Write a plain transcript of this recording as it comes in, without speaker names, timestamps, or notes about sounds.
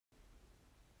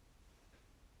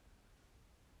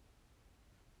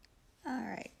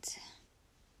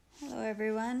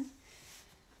everyone.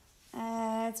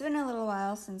 It's been a little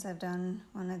while since I've done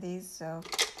one of these, so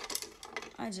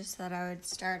I just thought I would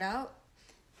start out.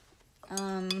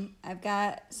 I've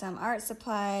got some art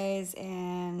supplies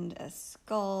and a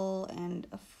skull and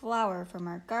a flower from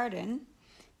our garden.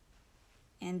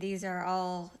 And these are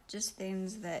all just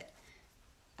things that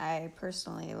I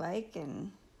personally like,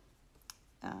 and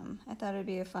I thought it'd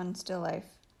be a fun still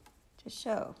life to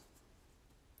show.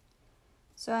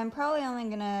 So I'm probably only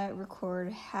gonna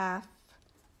record half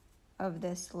of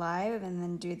this live and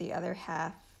then do the other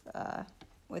half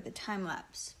with a time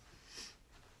lapse.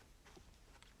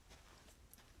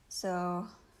 So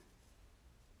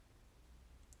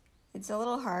it's a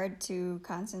little hard to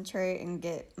concentrate and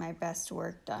get my best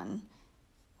work done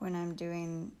when I'm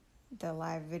doing the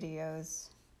live videos,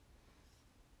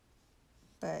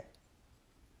 but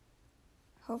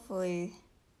hopefully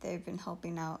they've been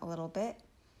helping out a little bit.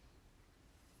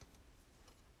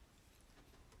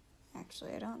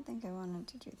 Actually, I don't think I wanted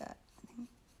to do that. I think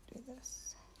do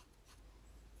this.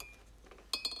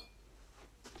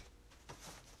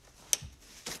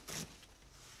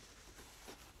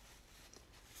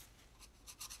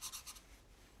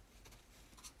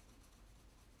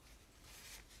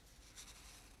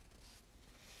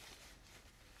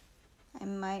 I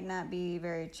might not be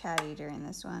very chatty during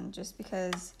this one just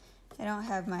because I don't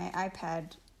have my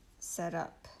iPad set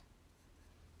up.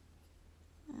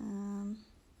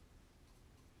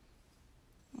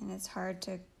 And it's hard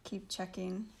to keep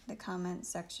checking the comment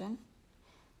section.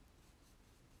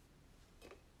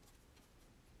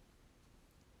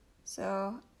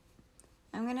 So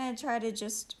I'm gonna try to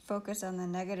just focus on the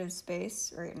negative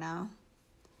space right now.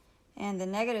 And the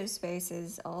negative space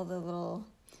is all the little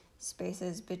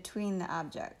spaces between the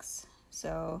objects.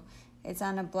 So it's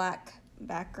on a black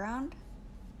background,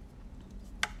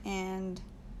 and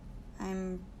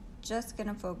I'm just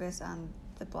gonna focus on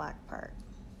the black part.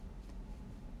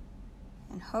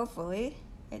 And hopefully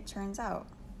it turns out.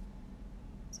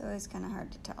 It's always kind of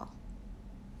hard to tell.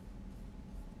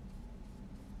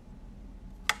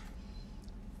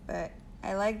 But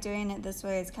I like doing it this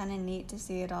way. It's kind of neat to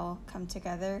see it all come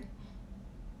together.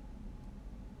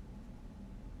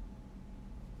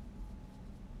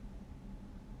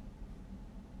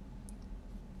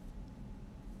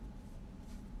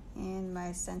 And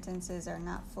my sentences are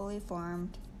not fully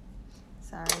formed.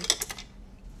 Sorry.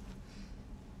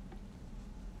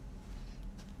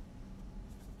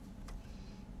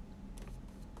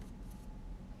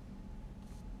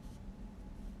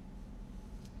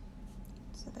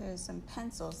 So there's some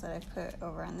pencils that I put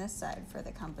over on this side for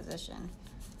the composition.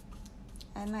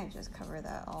 I might just cover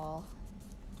that all.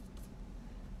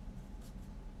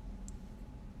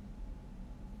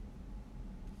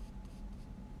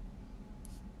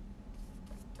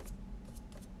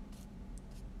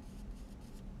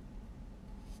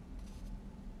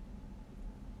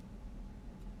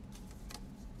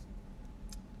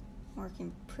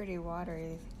 Working pretty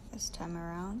watery this time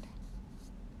around.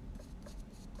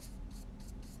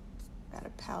 Got a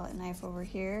palette knife over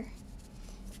here,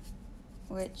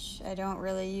 which I don't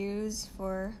really use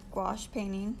for gouache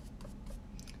painting,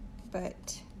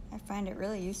 but I find it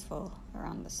really useful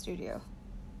around the studio.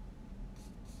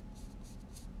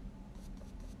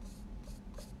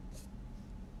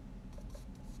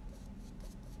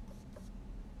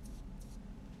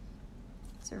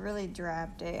 It's a really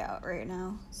drab day out right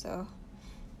now, so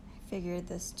I figured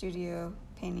the studio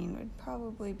painting would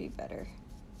probably be better.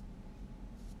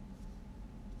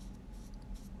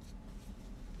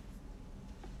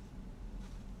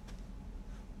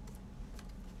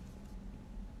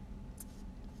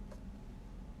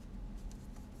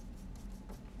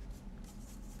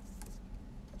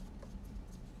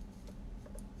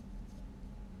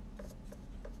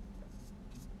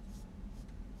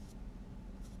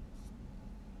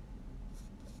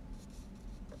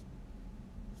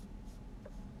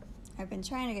 I've been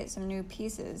trying to get some new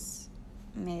pieces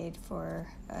made for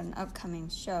an upcoming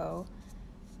show,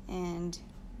 and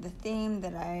the theme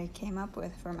that I came up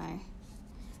with for my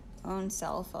own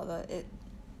self, although it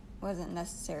wasn't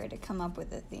necessary to come up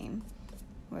with a theme,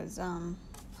 was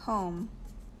home.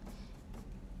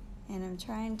 And I'm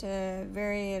trying to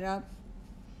vary it up,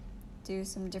 do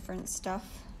some different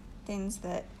stuff, things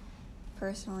that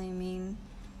personally mean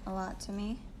a lot to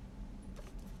me.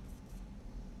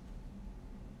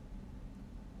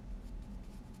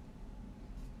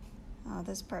 Oh,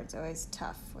 this part's always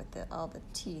tough with all the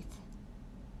teeth.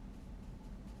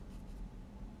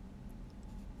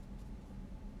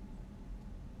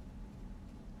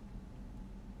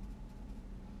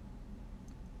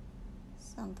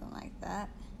 Something like that.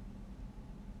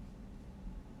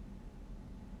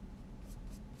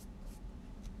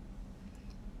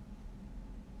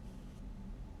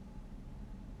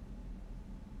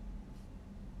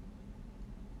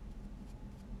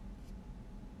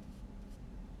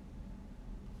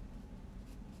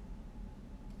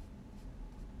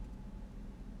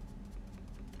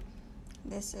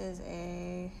 This is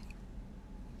I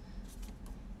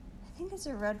think it's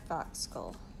a red fox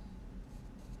skull.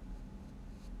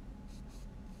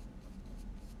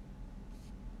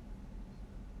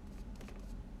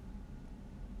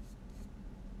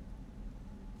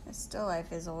 The still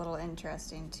life is a little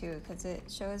interesting too, because it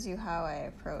shows you how I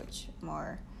approach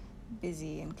more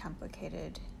busy and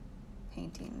complicated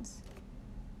paintings.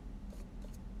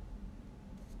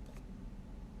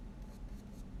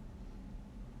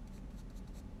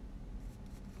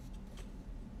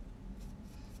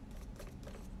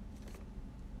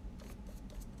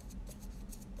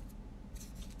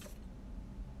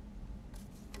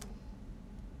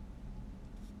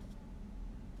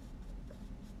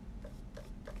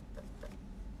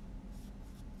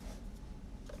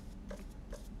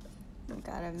 I've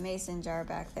got a mason jar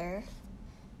back there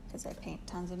because I paint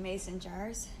tons of mason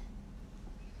jars.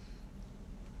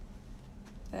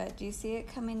 But do you see it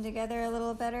coming together a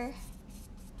little better?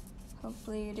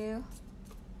 Hopefully you do.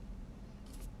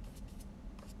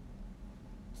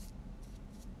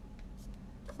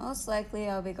 Most likely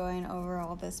I'll be going over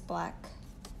all this black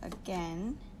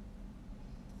again.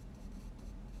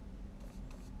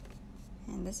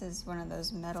 And this is one of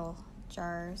those metal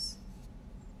jars.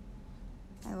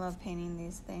 I love painting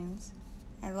these things.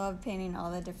 I love painting all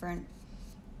the different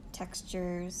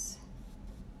textures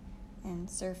and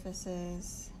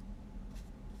surfaces.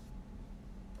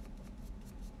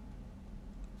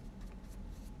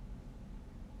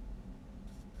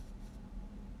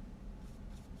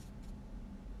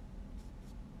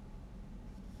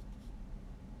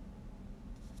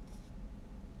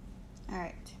 All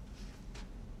right.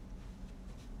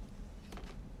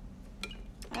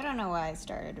 I don't know why I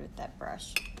started with that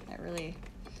brush. That really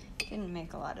didn't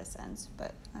make a lot of sense,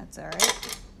 but that's all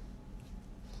right.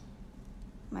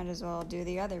 Might as well do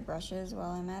the other brushes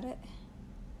while I'm at it.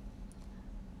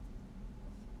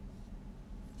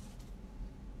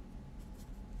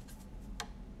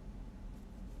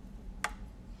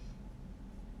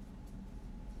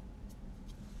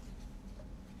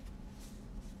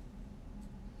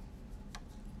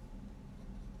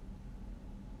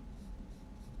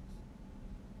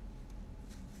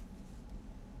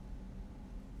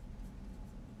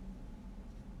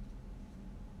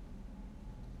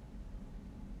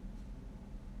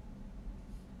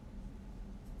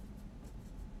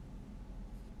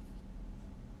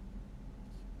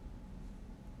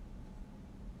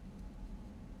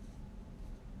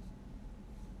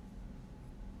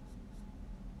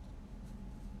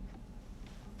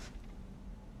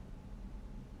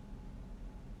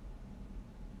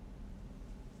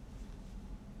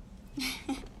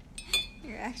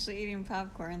 You're actually eating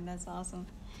popcorn. That's awesome.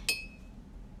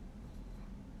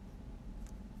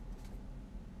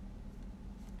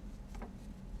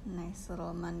 Nice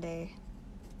little Monday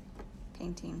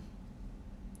painting.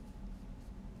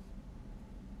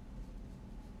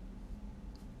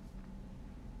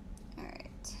 All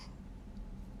right.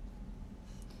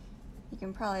 You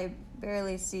can probably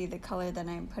barely see the color that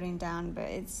I'm putting down, but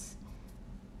it's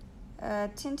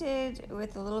tinted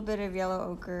with a little bit of yellow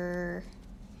ochre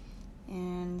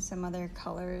and some other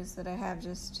colors that I have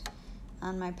just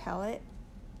on my palette.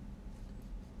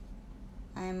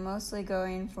 I'm mostly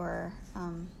going for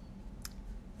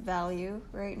value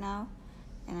right now,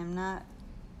 and I'm not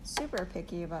super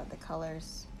picky about the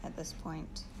colors at this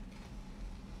point.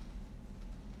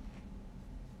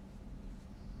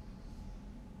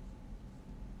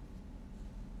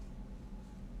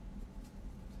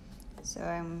 So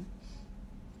I'm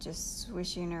just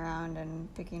swishing around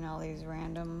and picking all these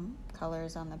random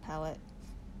colors on the palette.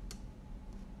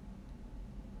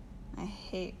 I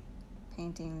hate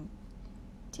painting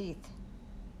teeth,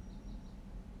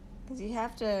 because you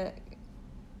have to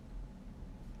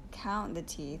count the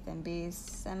teeth and be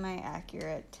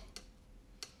semi-accurate.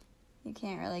 You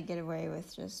can't really get away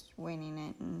with just winging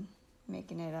it and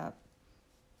making it up.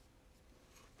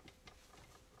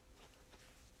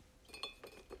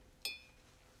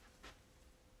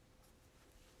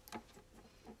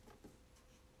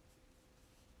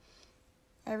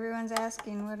 Everyone's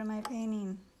asking, what am I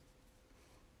painting?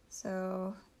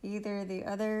 So either the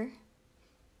other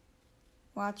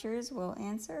watchers will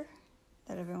answer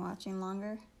that have been watching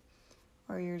longer,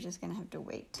 or you're just gonna have to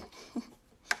wait.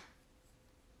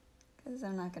 Because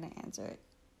I'm not gonna answer it.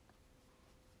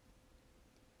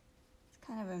 It's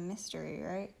kind of a mystery,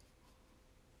 right?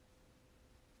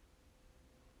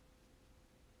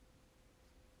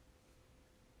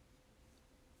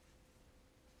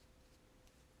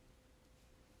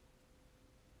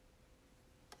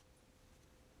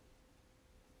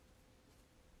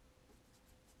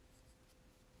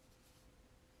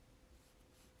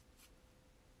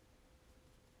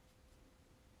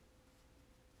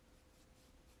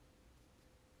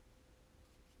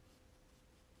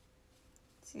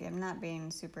 See, I'm not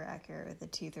being super accurate with the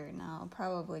teeth right now. I'll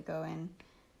probably go in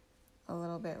a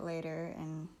little bit later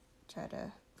and try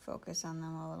to focus on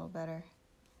them a little better.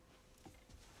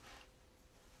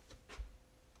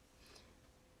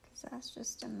 Because that's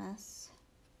just a mess.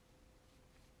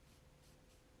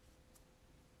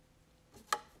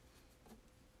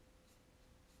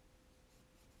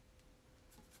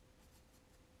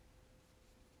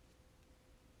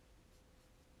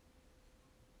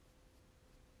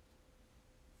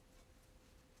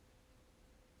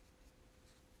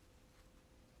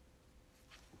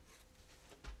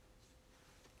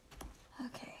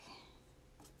 Okay.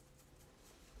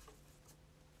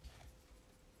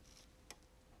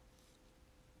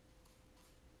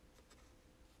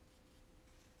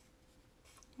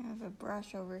 I have a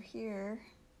brush over here.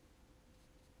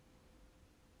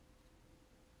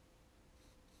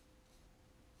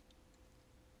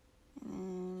 And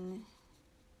then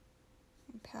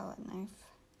a palette knife.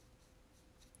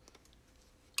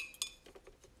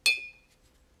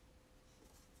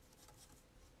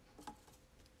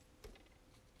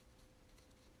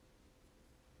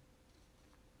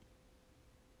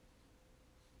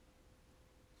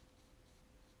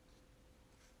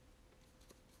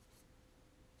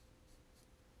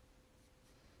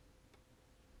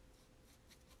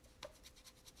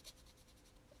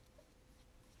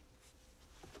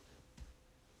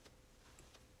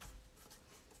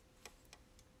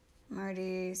 I'm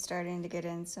already starting to get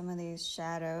in some of these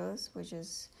shadows, which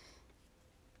is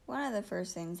one of the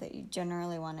first things that you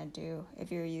generally want to do if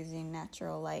you're using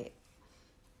natural light,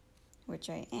 which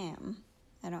I am.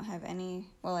 I don't have any,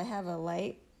 well, I have a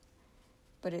light,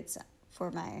 but it's for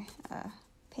my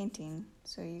painting,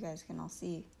 so you guys can all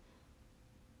see.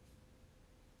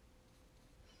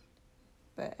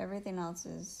 But everything else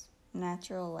is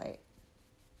natural light.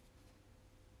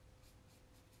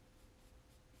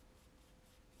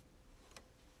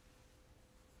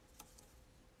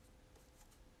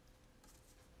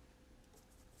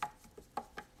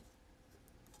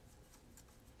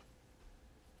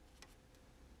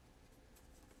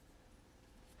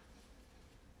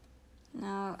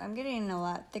 Now I'm getting a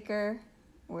lot thicker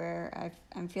where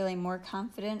I'm feeling more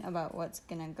confident about what's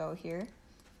gonna go here.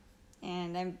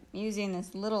 And I'm using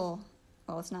this little,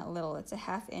 well, it's not little, it's a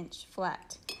 1/2 inch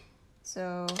flat.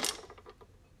 So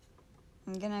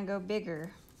I'm gonna go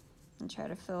bigger and try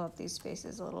to fill up these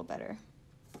spaces a little better.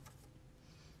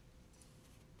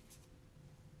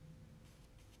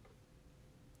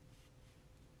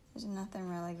 There's nothing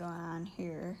really going on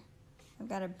here. I've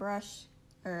got a brush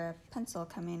or a pencil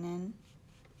coming in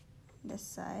this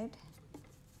side.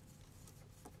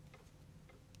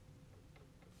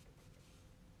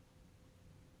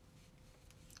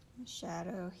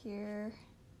 Shadow here.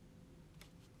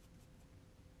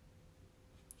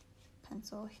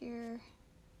 Pencil here.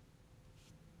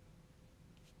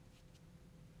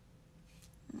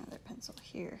 Another pencil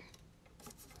here.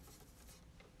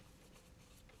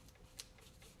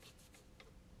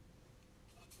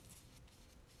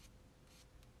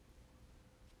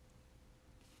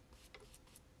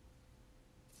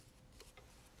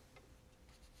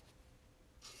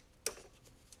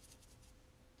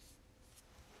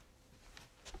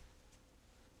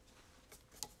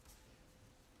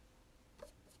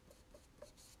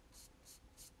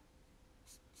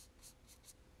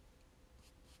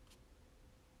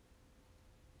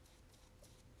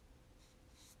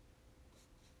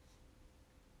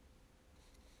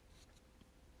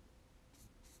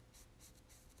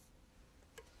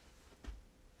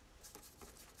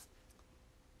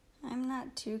 I'm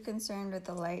not too concerned with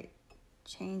the light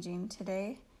changing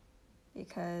today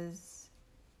because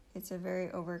it's a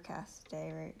very overcast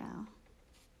day right now.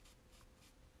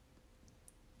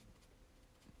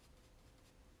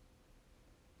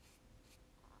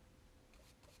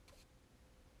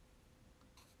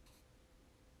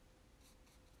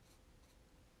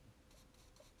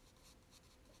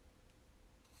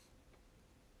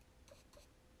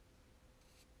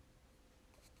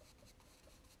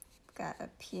 Got a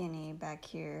peony back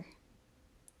here.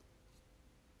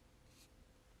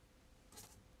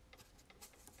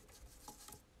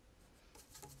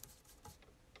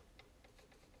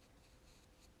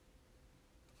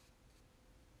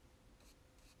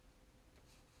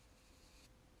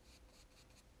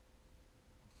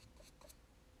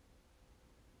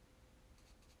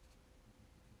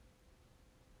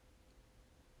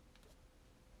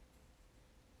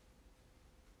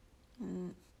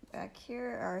 And back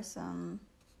here are some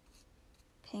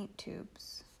paint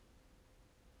tubes.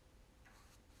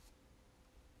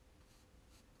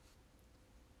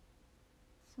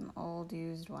 Some old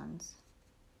used ones.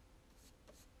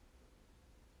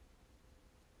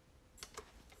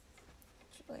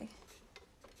 actually.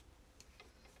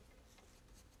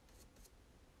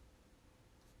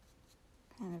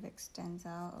 Kind of extends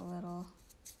out a little.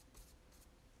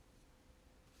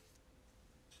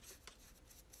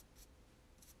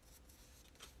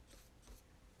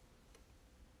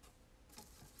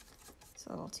 It's a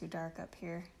little too dark up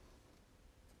here.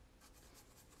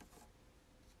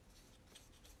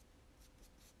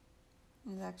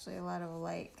 There's actually a lot of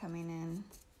light coming in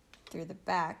through the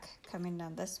back, coming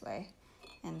down this way,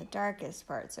 and the darkest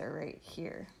parts are right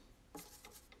here.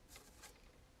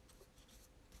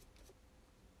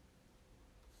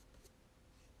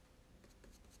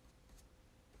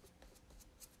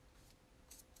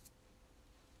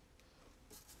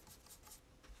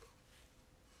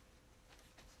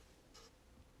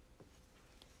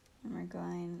 And we're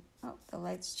going, oh, the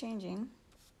light's changing.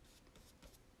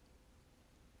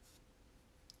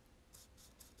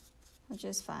 Which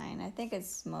is fine. I think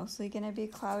it's mostly gonna be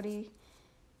cloudy.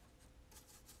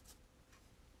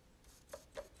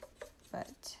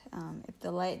 But if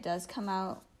the light does come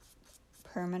out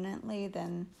permanently,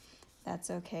 then that's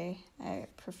okay. I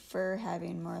prefer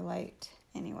having more light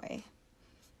anyway.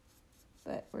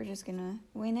 But we're just gonna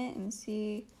wing it and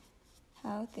see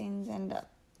how things end up.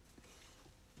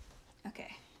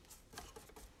 Okay,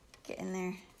 get in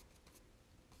there.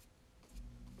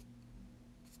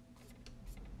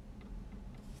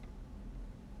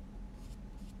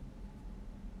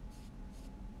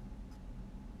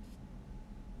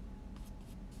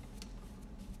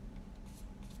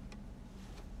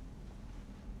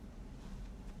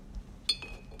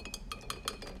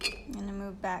 I'm gonna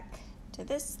move back to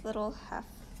this little half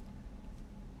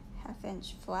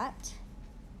inch flat.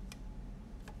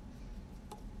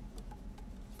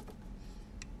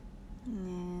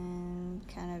 And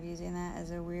kind of using that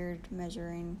as a weird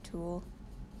measuring tool.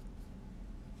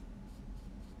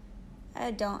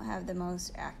 I don't have the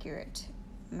most accurate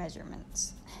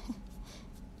measurements.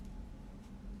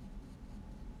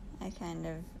 I kind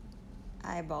of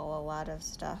eyeball a lot of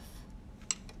stuff.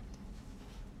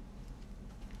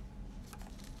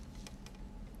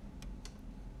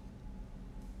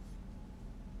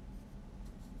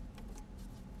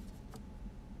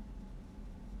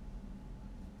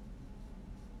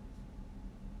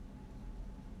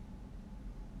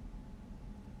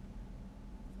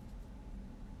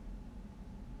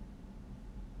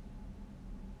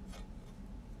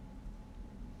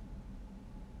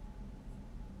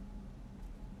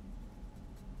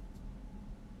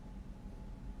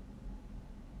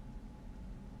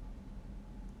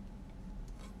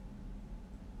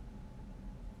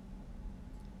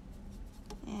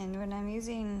 And when I'm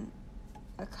using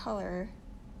a color,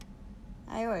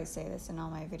 I always say this in all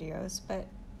my videos, but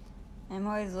I'm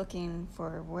always looking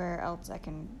for where else I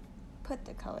can put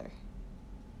the color.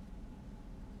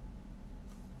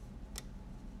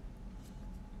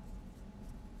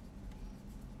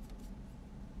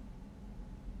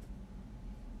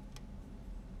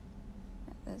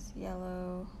 Got this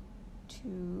yellow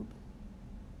tube.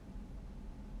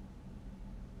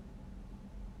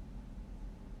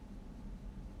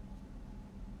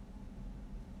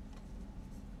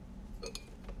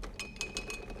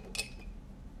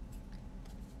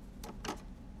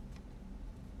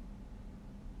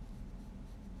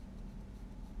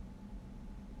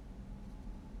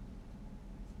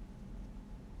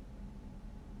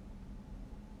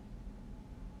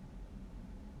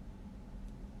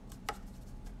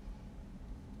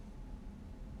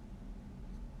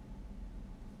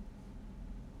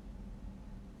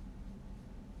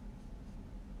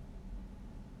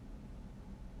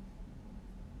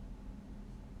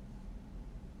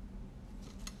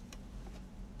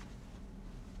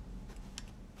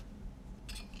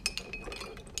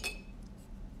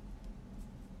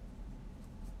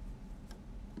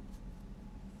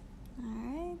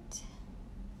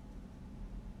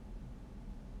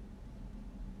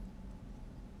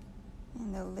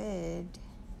 And the lid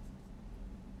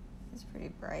is pretty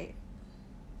bright.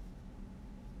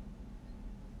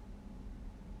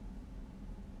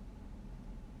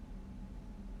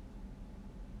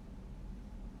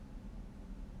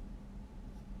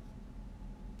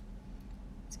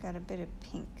 It's got a bit of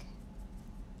pink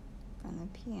from the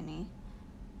peony.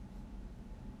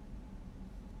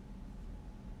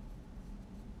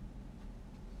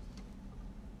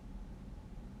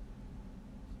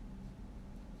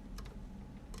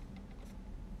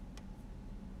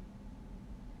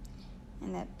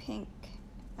 And that pink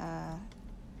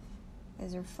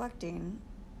is reflecting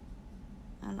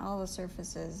on all the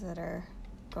surfaces that are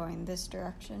going this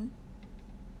direction.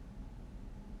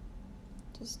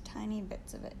 Just tiny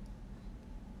bits of it.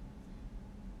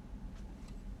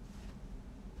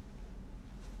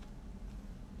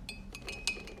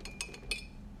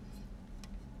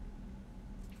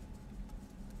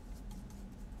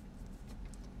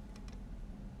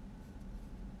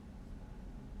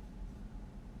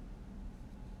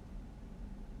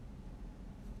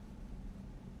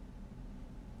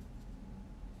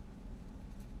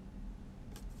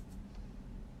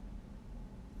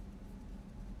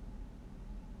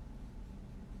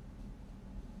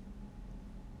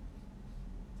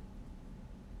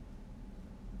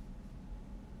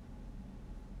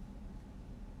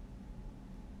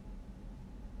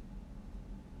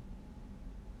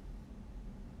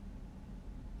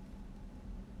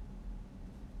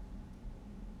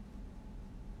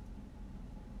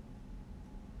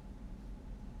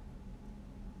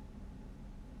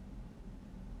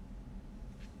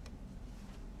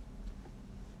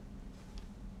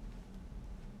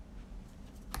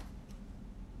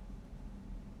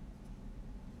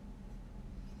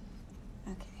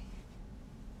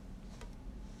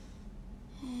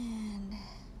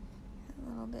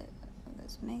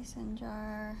 mason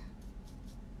jar.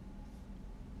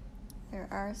 There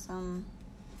are some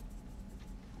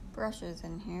brushes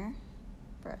in here.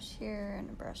 Brush here and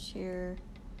a brush here.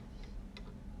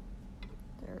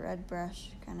 The red brush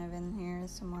kind of in here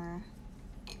somewhere.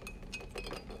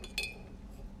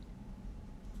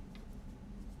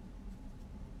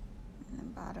 And the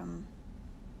bottom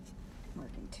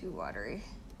working too watery.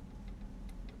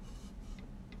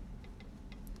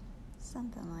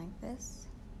 Something like this.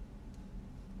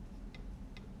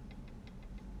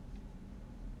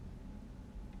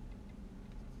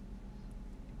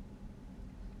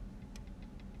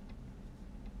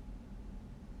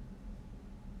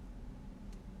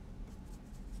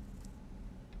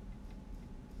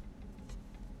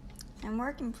 I'm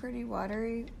working pretty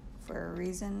watery for a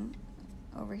reason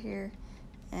over here,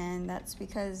 and that's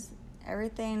because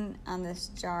everything on this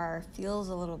jar feels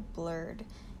a little blurred,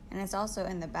 and it's also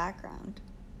in the background.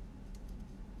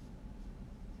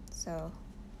 So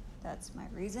that's my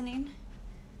reasoning.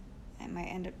 I might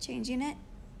end up changing it.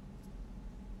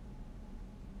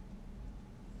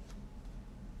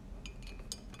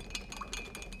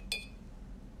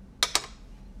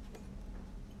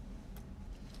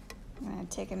 I'm gonna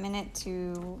take a minute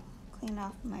to clean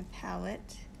off my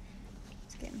palette.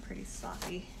 It's getting pretty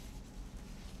sloppy.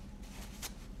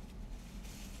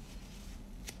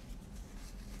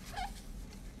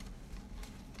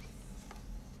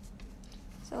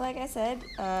 So like I said,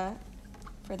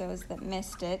 for those that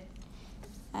missed it,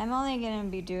 I'm only gonna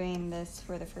be doing this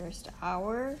for the first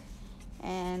hour,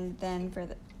 and then for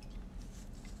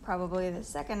probably the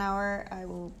second hour, I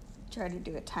will try to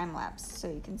do a time lapse so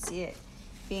you can see it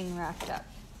being wrapped up.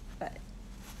 But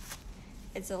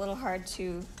it's a little hard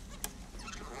to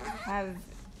have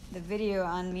the video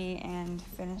on me and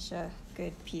finish a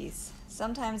good piece.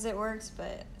 Sometimes it works,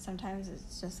 but sometimes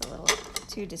it's just a little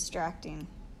too distracting.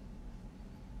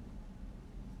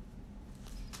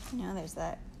 You know, there's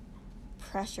that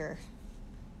pressure.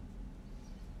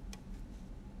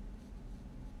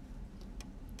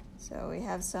 So we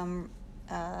have some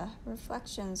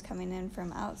reflections coming in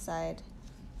from outside.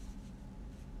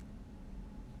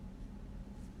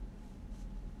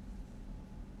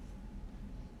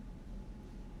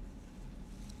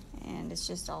 And it's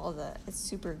just it's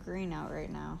super green out right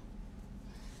now.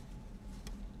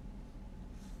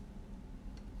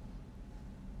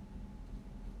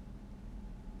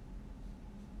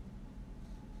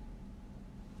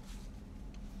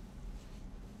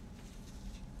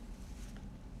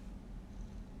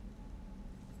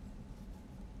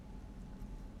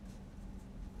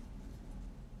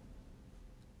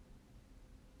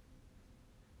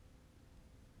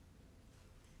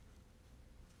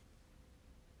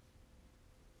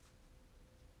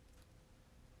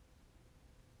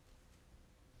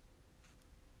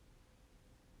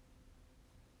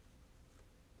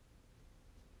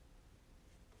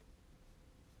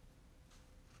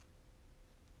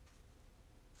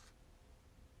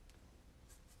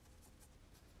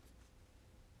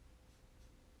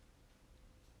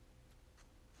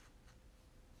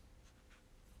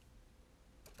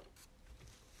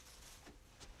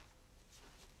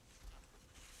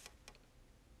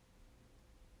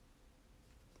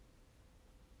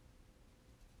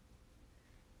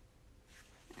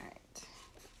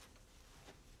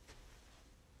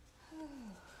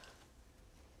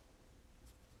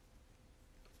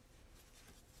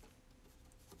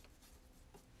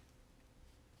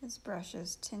 This brush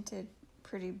is tinted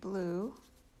pretty blue,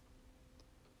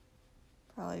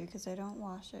 probably because I don't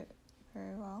wash it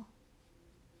very well.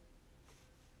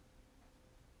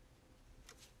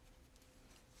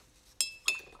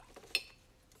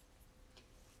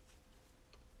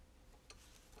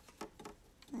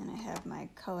 And I have my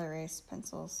color erase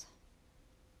pencils.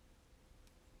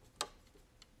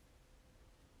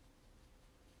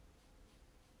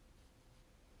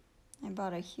 I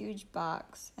bought a huge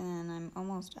box and I'm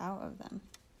almost out of them.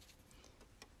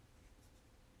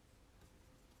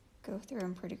 Go through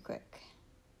them pretty quick.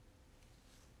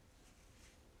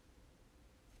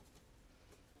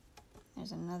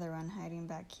 There's another one hiding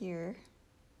back here.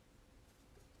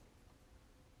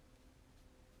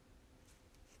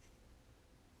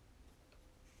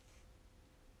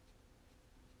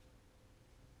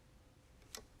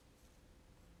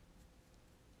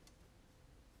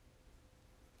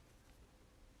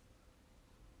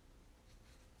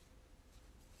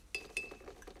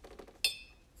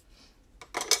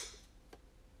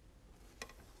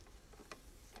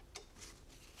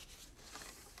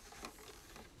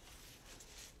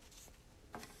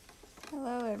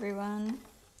 Hello everyone.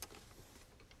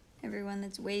 Everyone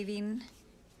that's waving.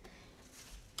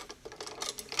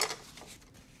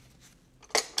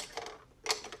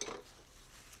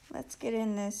 get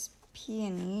in this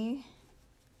peony.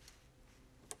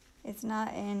 It's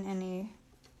not in any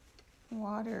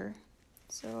water,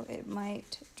 so it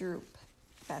might droop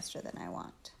faster than I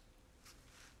want.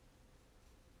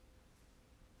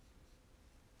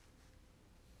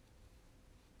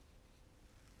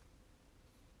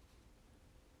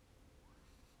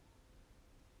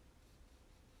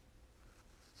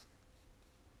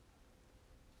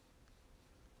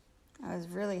 I was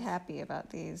really happy about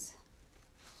these.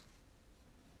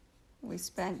 We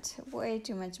spent way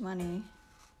too much money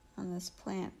on this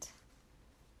plant.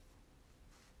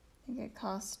 I think it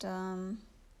cost over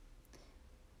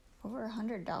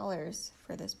 $100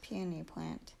 for this peony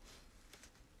plant.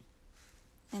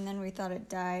 And then we thought it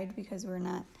died because we're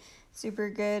not super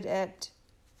good at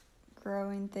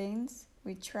growing things.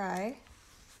 We try,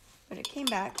 but it came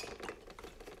back,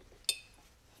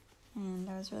 and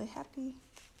I was really happy.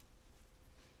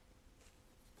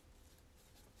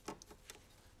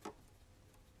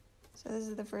 So this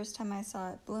is the first time I saw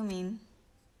it blooming.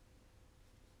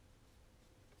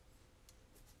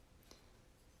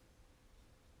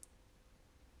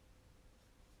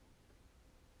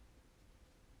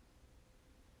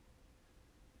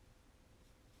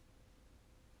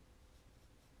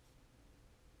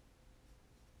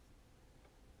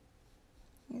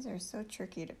 These are so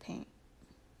tricky to paint.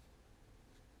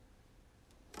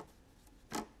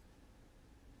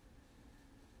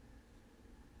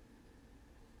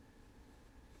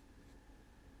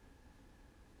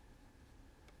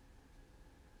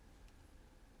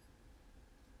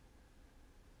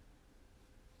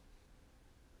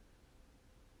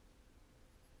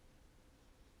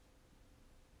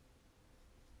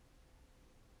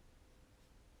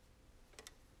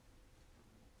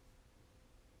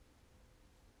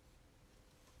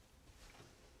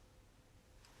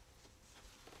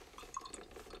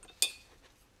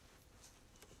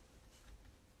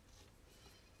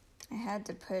 I had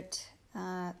to put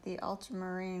the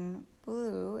ultramarine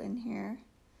blue in here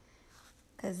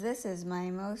because this is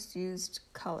my most used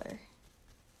color,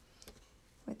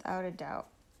 without a doubt.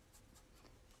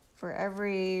 For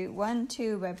every 1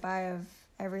 tube I buy of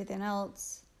everything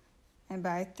else, I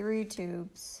buy 3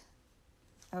 tubes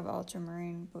of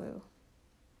ultramarine blue.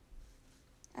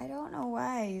 I don't know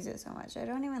why I use it so much. I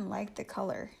don't even like the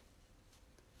color.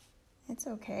 It's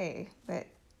okay, but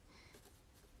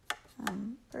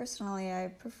personally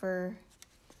I prefer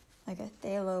like a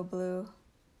phthalo blue.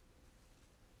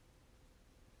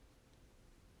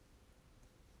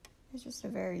 It's just a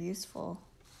very useful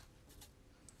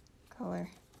color.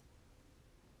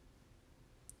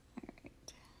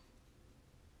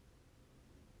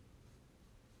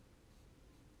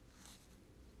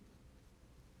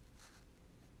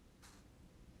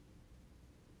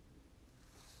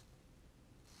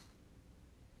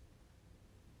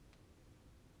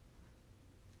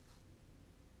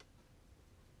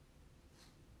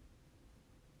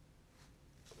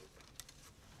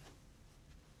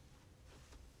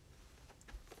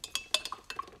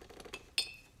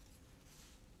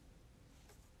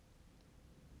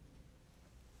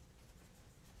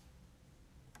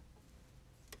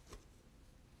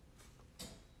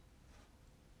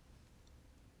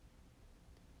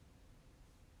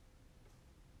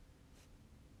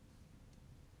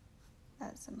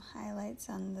 Got some highlights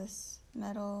on this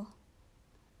metal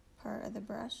part of the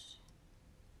brush.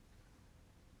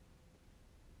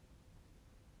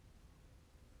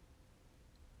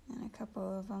 And a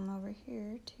couple of them over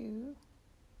here too.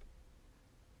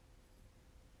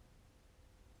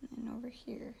 And over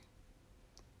here.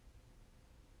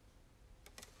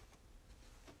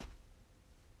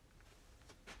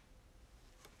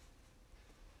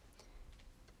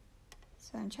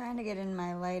 So I'm trying to get in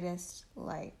my lightest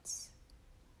lights.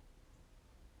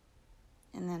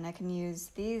 And then I can use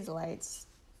these lights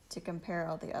to compare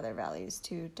all the other values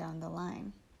to down the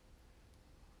line.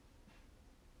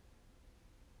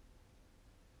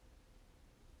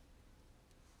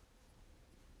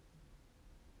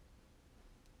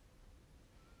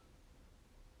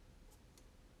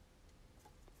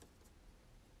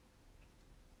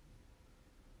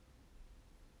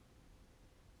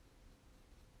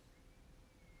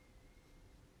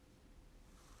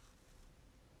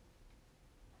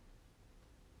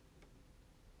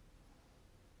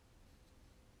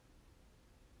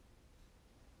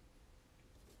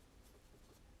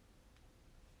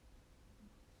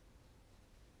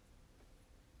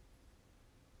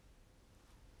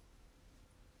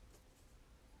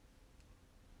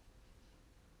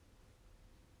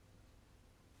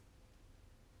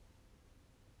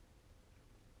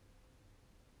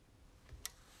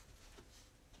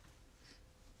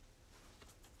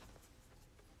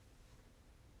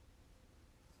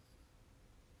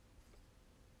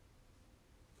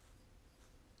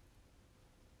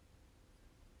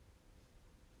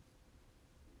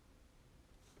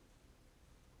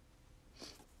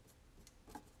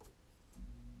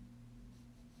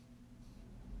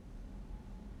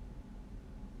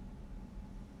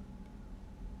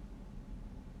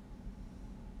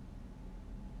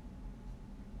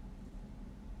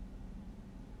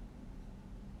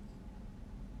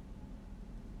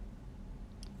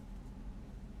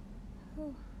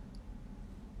 Whew.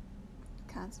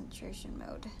 Concentration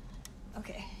mode.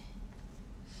 Okay.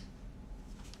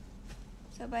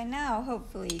 So by now,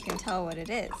 hopefully you can tell what it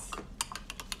is.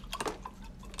 I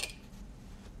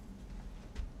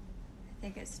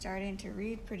think it's starting to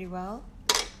read pretty well.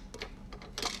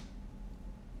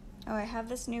 Oh, I have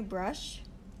this new brush.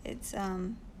 It's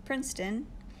Princeton,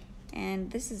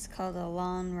 and this is called a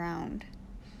Long Round.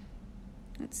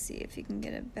 Let's see if you can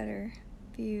get a better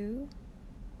view.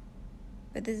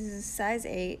 But this is a size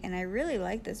 8, and I really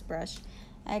like this brush.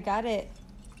 I got it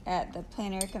at the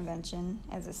Plein Air convention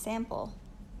as a sample,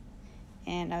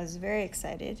 and I was very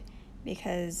excited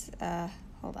because,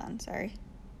 hold on, sorry.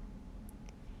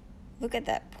 Look at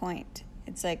that point.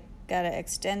 It's like got an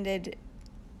extended,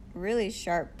 really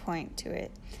sharp point to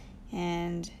it,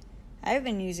 and I've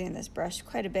been using this brush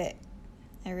quite a bit.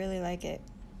 I really like it.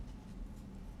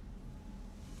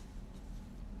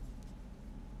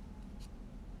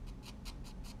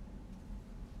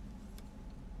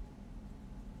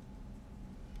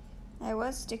 I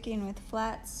was sticking with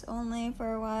flats only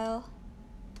for a while,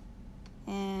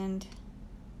 and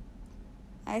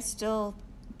I still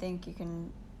think you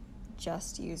can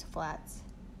just use flats,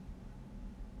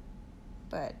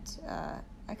 but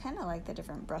I kind of like the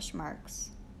different brush marks.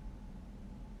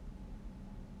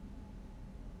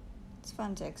 It's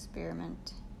fun to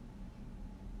experiment.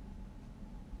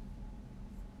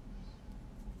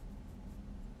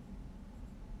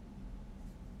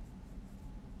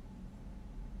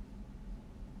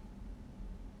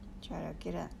 Try to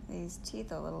get at these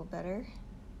teeth a little better.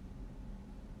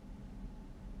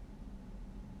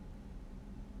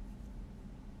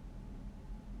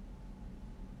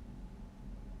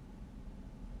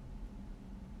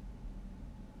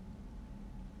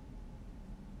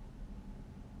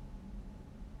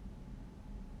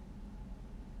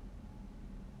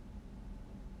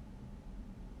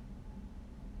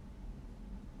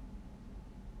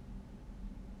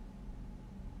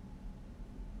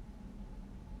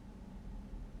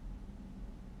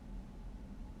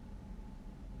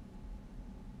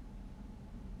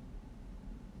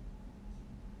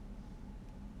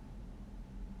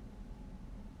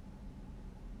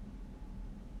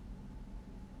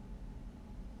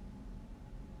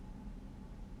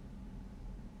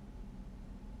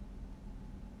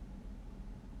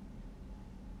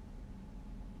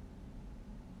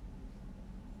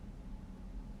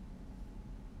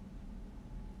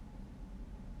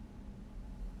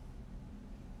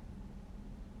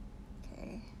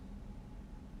 Okay.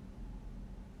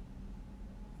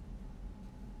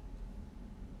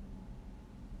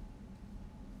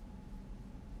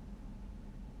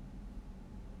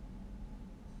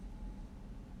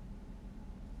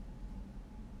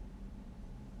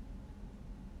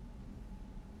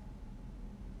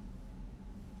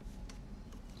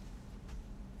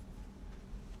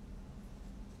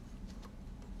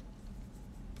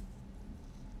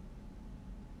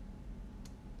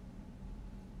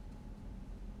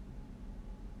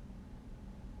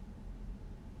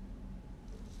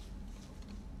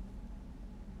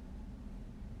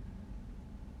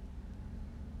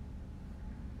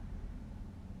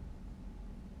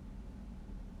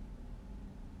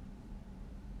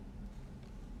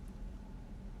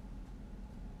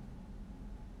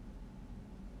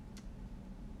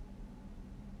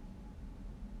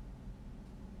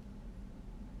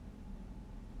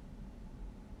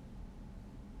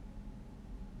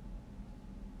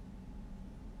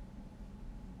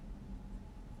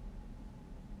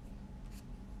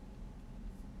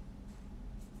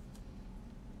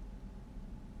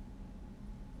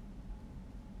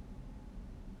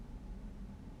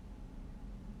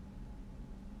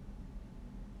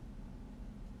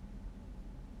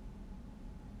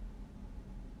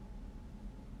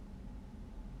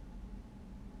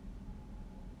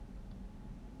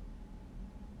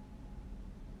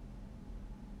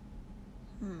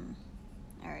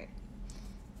 All right.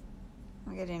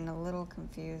 I'm getting a little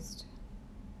confused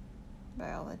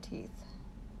by all the teeth,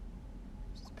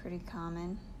 which is pretty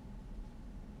common.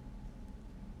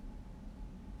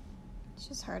 It's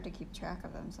just hard to keep track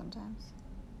of them sometimes.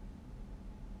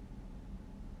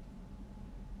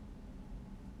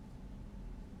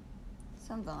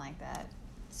 Something like that.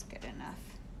 It's good enough.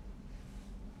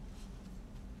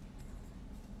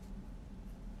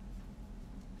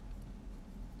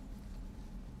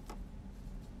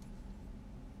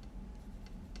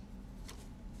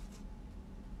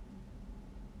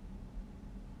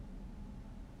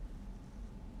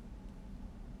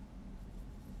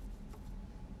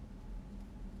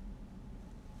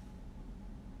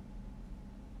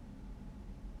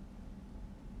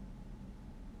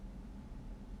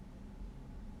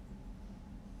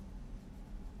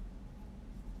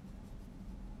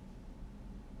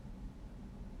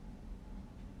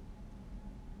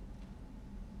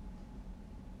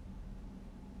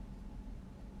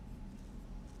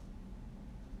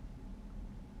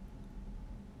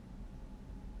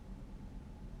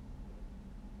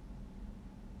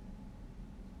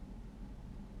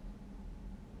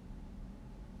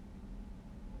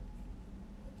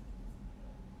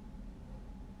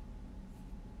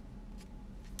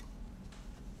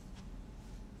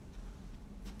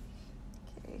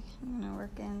 work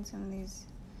in some of these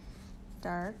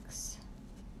darks.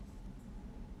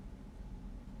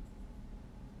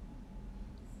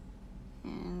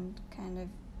 And kind of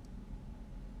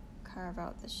carve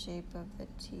out the shape of the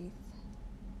teeth.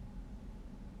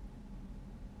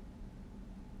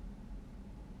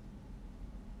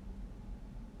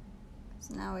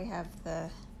 So now we have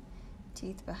the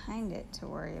teeth behind it to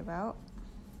worry about.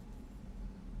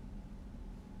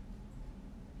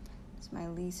 It's my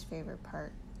least favorite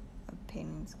part of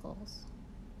painting skulls.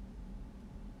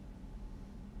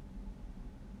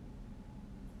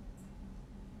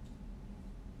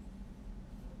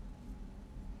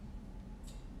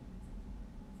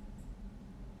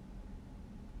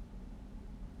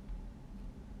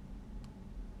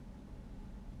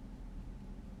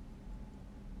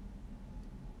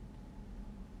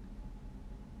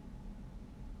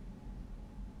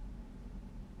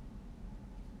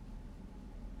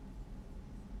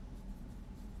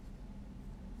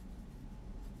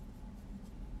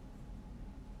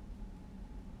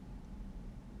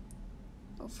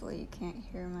 Hopefully you can't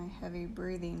hear my heavy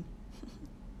breathing.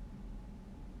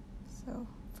 So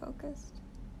focused.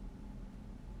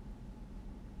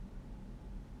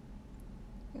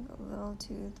 We have a little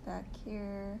tooth back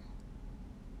here.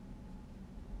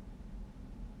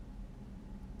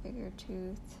 Bigger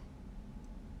tooth.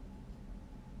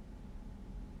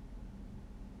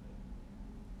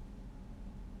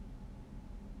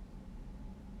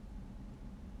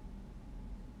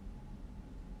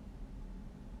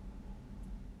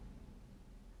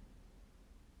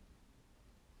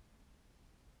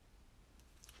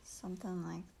 Something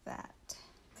like that.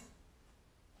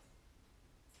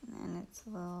 And then it's a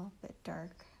little bit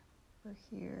dark over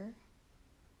here.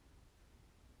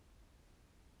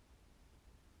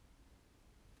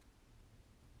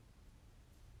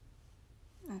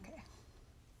 Okay.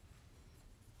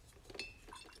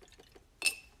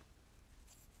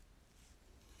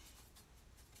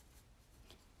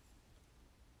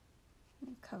 Let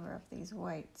me cover up these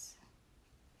whites.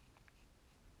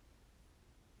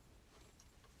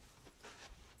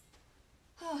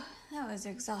 Oh, that was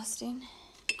exhausting.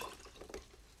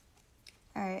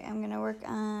 All right, I'm gonna work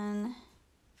on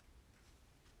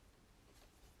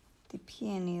the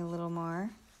peony a little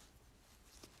more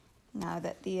now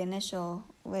that the initial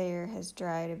layer has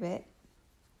dried a bit.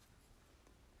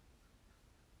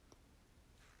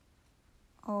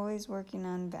 Always working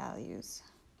on values.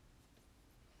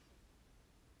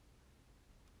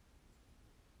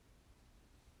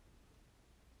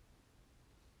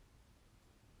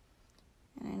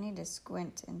 And I need to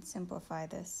squint and simplify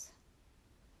this.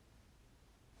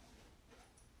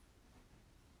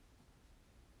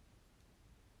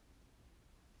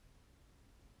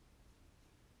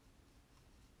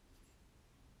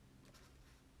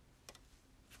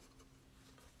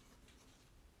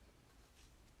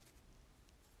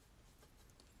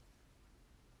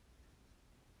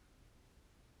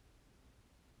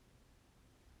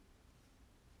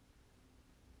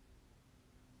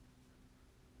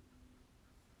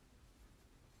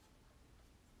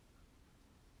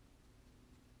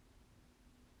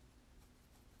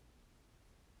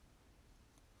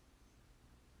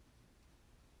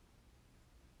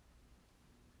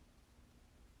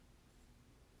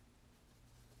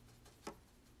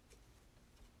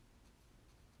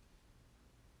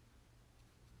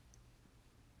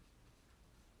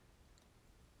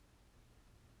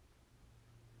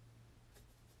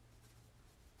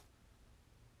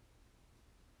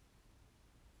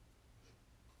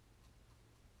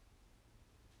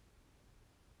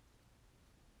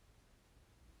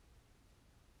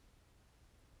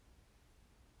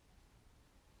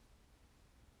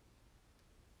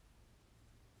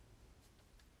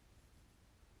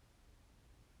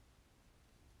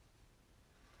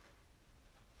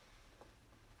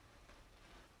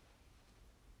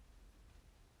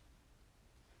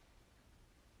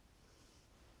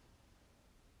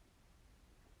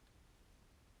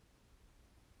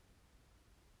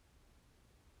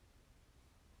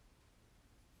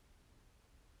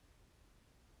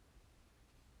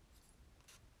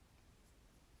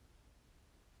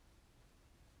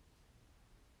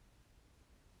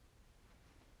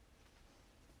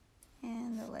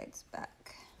 And the lights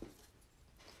back.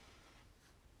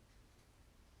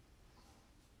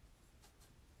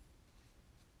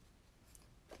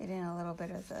 Get in a little bit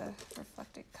of the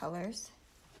reflected colors.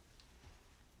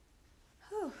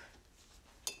 Whew.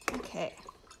 Okay.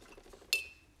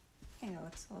 I think it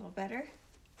looks a little better.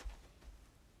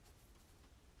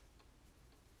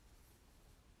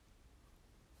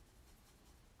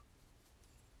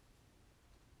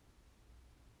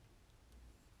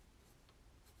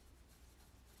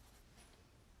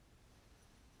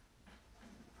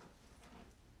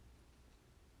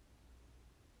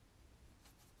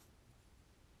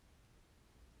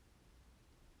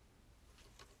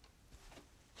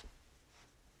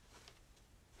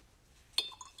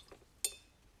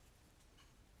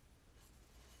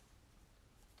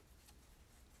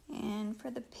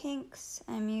 For the pinks,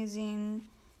 I'm using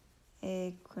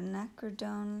a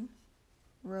quinacridone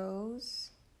rose.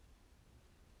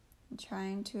 I'm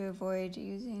trying to avoid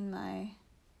using my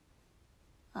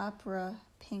opera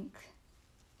pink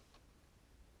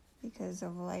because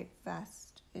of light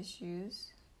fast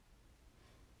issues.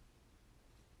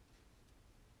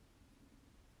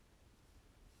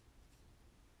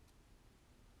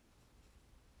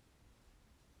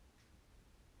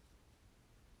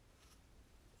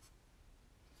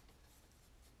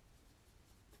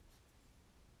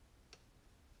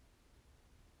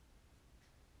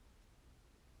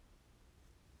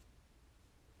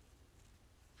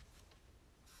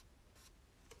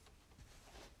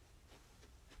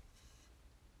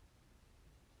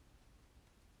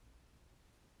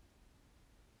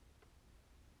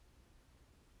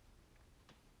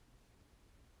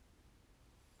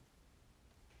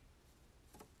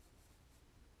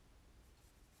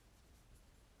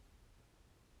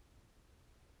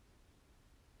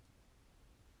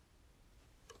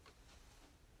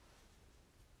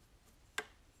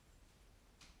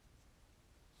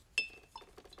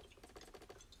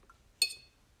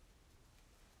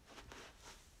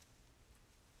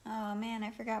 Oh man,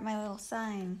 I forgot my little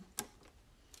sign.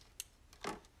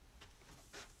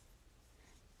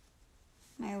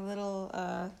 My little,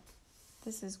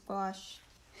 this is gouache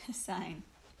sign.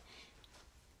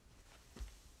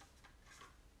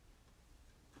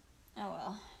 Oh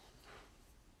well.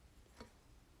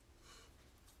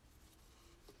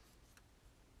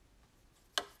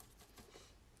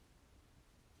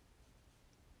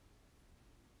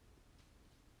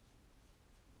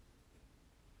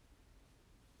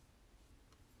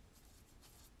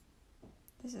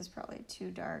 This is probably too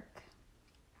dark.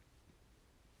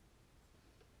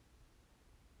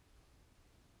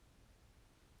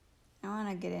 I want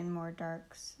to get in more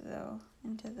darks though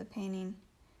into the painting.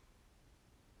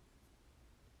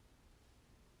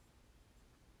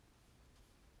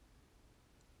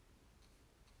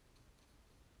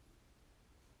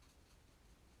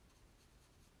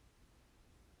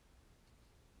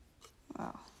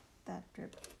 Wow, that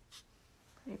dripped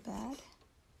pretty bad.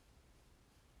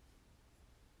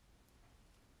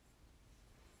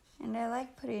 And I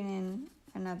like putting in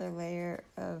another layer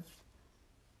of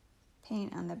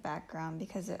paint on the background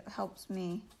because it helps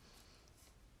me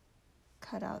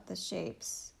cut out the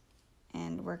shapes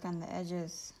and work on the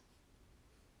edges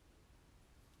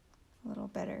a little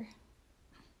better.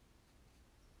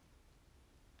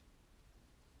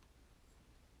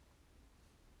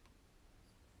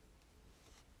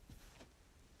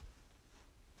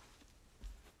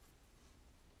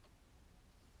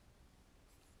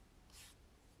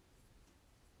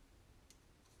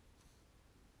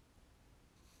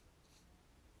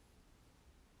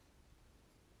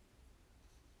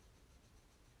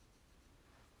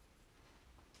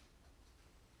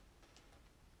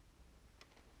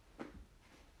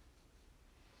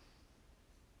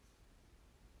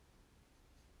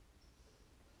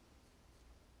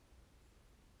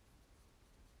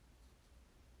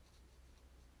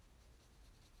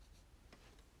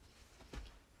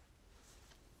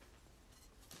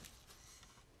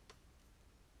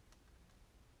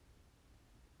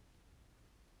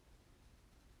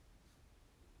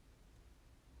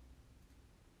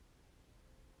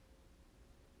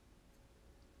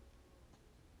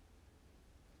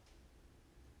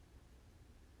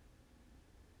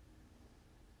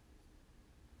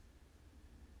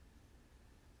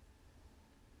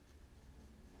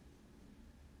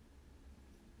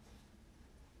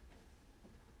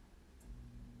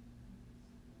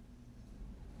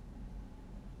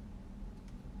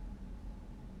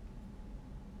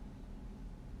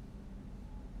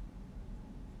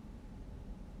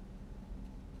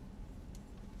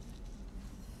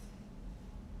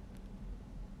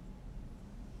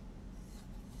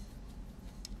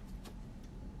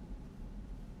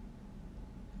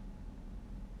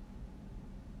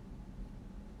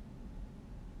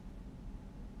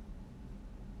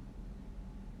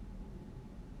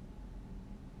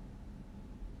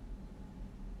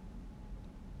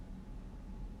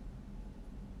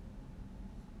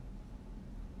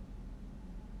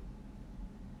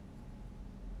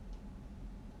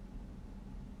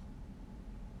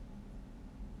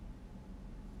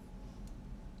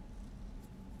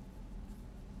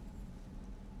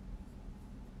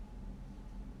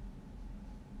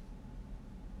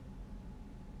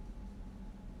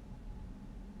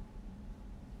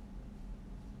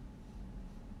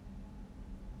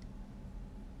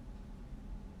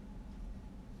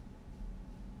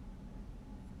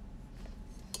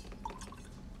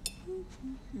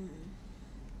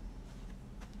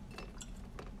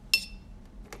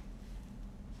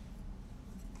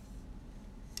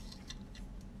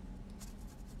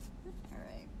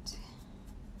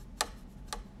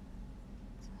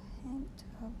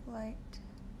 light.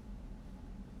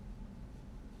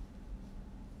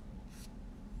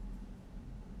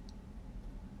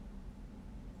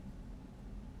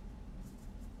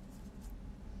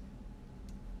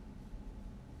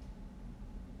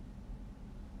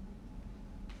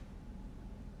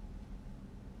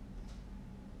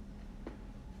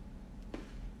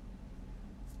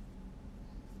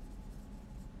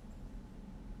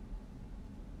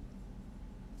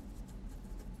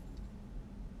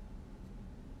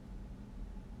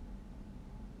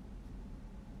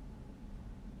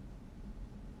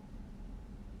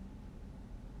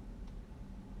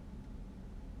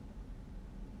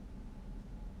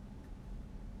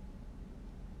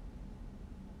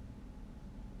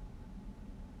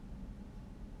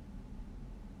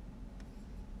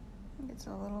 It's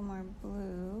a little more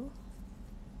blue.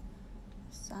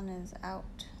 The sun is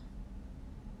out.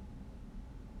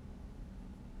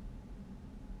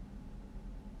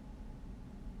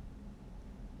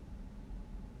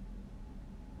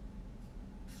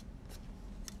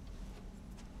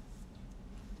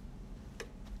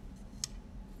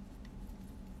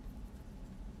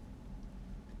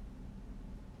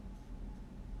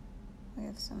 We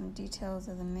have some details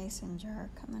of the mason jar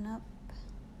coming up.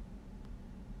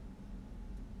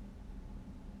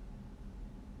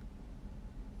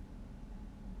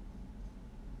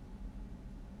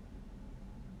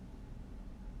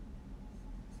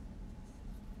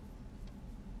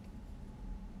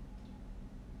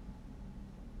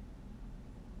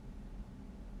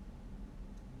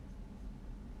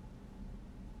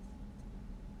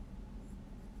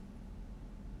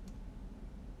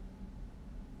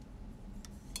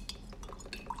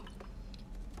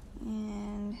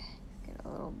 And get a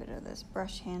little bit of this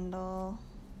brush handle.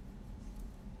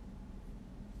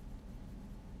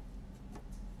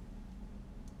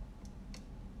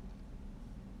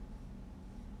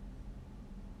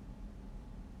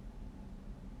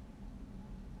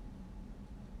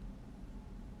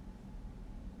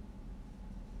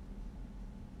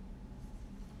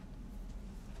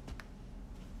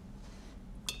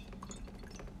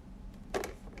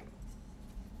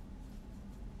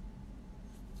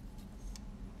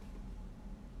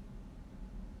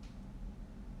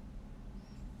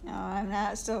 No, I'm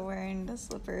not still wearing the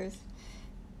slippers.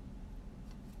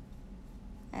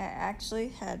 I actually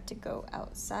had to go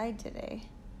outside today,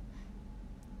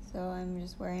 so I'm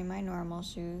just wearing my normal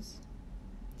shoes.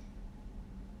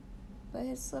 But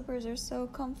his slippers are so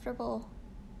comfortable.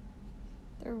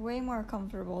 They're way more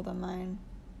comfortable than mine.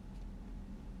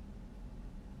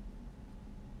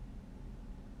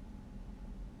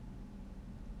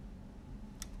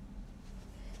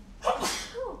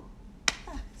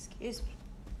 Excuse me.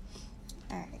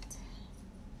 All right.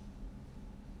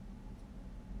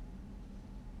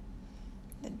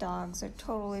 The dogs are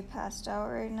totally passed out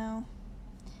right now.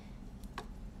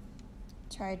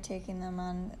 Tried taking them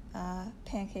on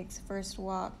Pancake's first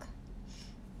walk,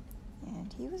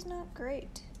 and he was not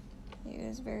great. He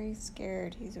was very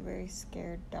scared. He's a very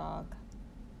scared dog,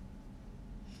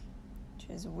 which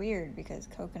is weird because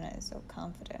Coconut is so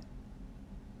confident.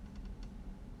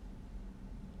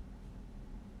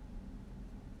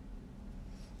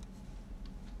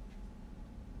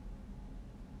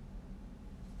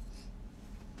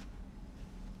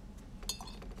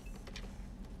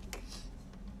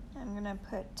 I'm gonna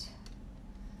put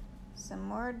some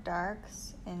more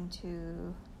darks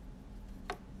into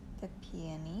the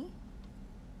peony,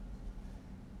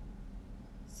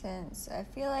 since I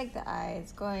feel like the eye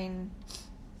is going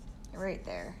right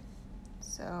there.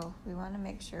 So we want to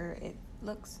make sure it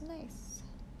looks nice,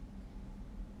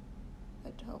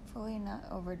 but hopefully not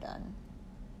overdone.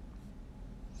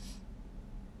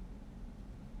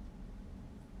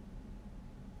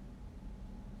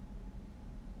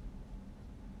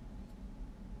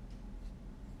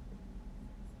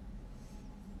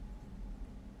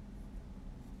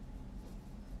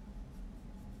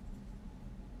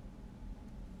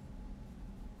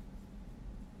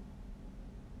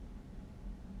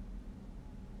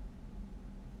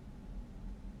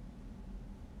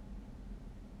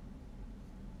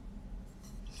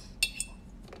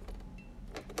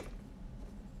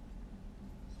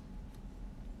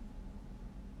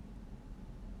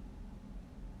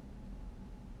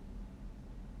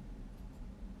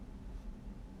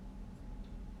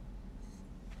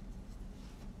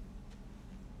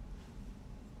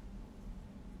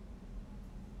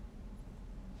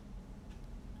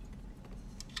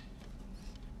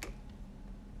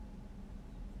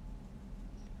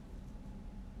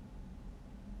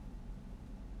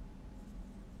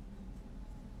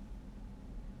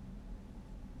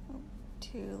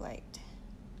 Too light.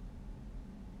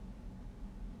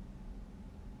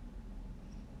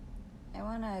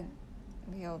 want to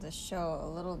be able to show a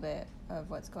little bit of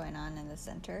what's going on in the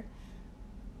center.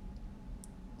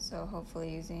 So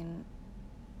hopefully using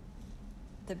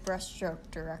the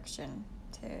brushstroke direction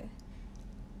to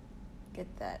get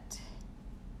that.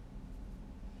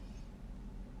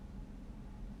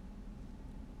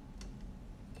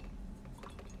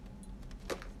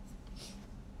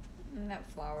 And that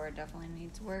flower definitely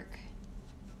needs work.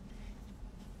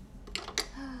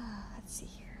 Let's see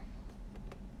here.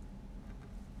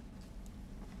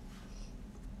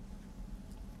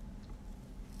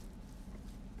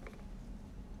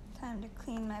 Time to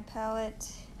clean my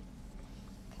palette.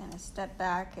 Kind of step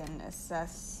back and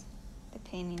assess the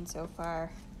painting so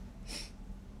far.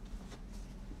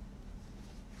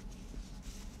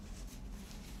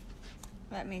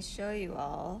 Let me show you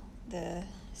all the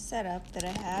setup that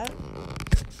I have.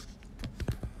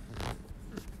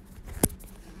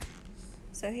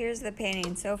 So here's the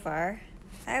painting so far.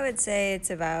 I would say it's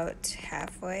about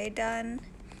halfway done,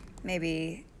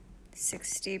 maybe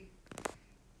 60%.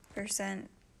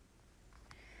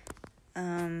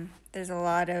 There's a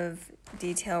lot of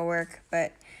detail work,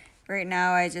 but right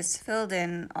now I just filled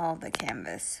in all the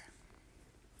canvas.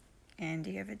 And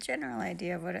you have a general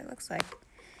idea of what it looks like.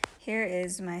 Here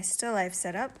is my still life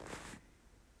setup.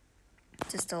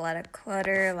 Just a lot of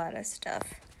clutter, a lot of stuff.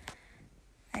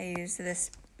 I use this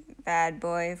bad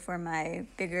boy for my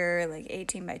bigger, like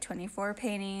 18 by 24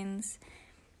 paintings.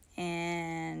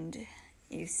 And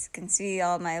you can see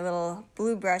all my little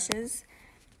blue brushes,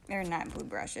 or not blue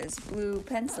brushes, blue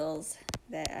pencils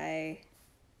that I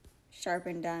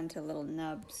sharpened down to little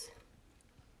nubs.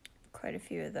 Quite a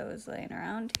few of those laying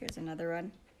around. Here's another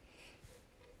one.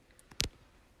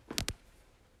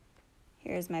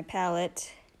 Here's my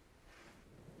palette.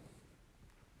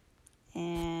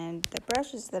 And the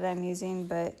brushes that I'm using,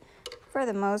 but for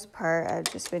the most part,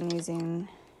 I've just been using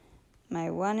my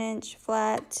 1-inch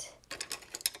flat,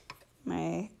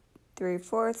 my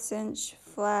 3/4 inch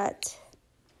flat,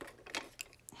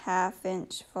 1/2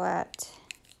 inch flat,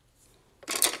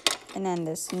 and then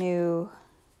this new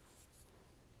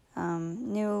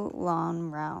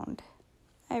long round.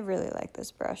 I really like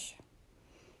this brush.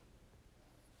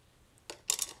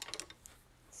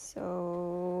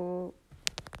 So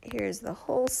here's the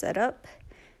whole setup.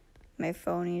 My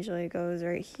phone usually goes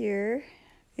right here.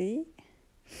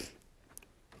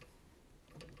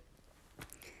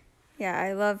 Yeah,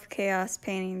 I love chaos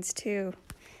paintings too.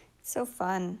 It's so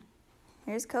fun.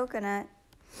 Here's Coconut.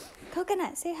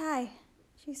 Coconut, say hi.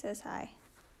 She says hi.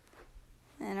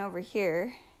 And over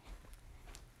here,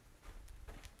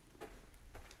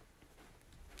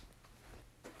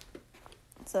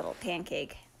 it's a little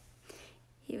pancake.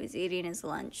 He was eating his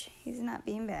lunch. He's not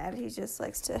being bad. He just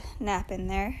likes to nap in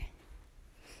there.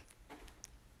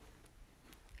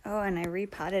 Oh, and I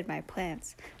repotted my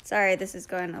plants. Sorry, this is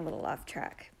going a little off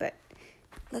track, but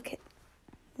look at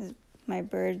my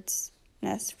bird's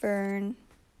nest fern.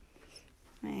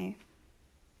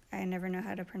 I never know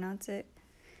how to pronounce it.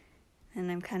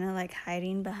 And I'm kind of like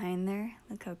hiding behind there.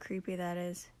 Look how creepy that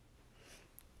is.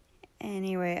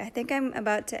 Anyway, I think I'm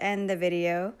about to end the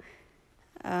video.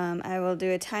 I will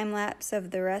do a time lapse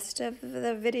of the rest of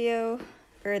the video,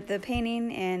 or the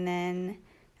painting, and then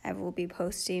I will be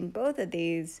posting both of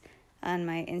these on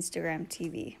my Instagram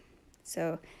TV.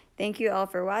 So thank you all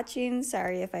for watching.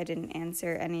 Sorry if I didn't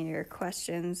answer any of your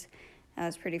questions. I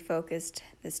was pretty focused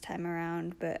this time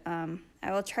around, but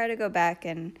I will try to go back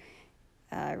and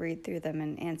read through them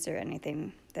and answer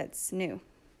anything that's new.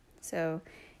 So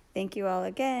thank you all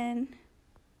again.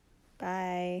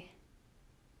 Bye.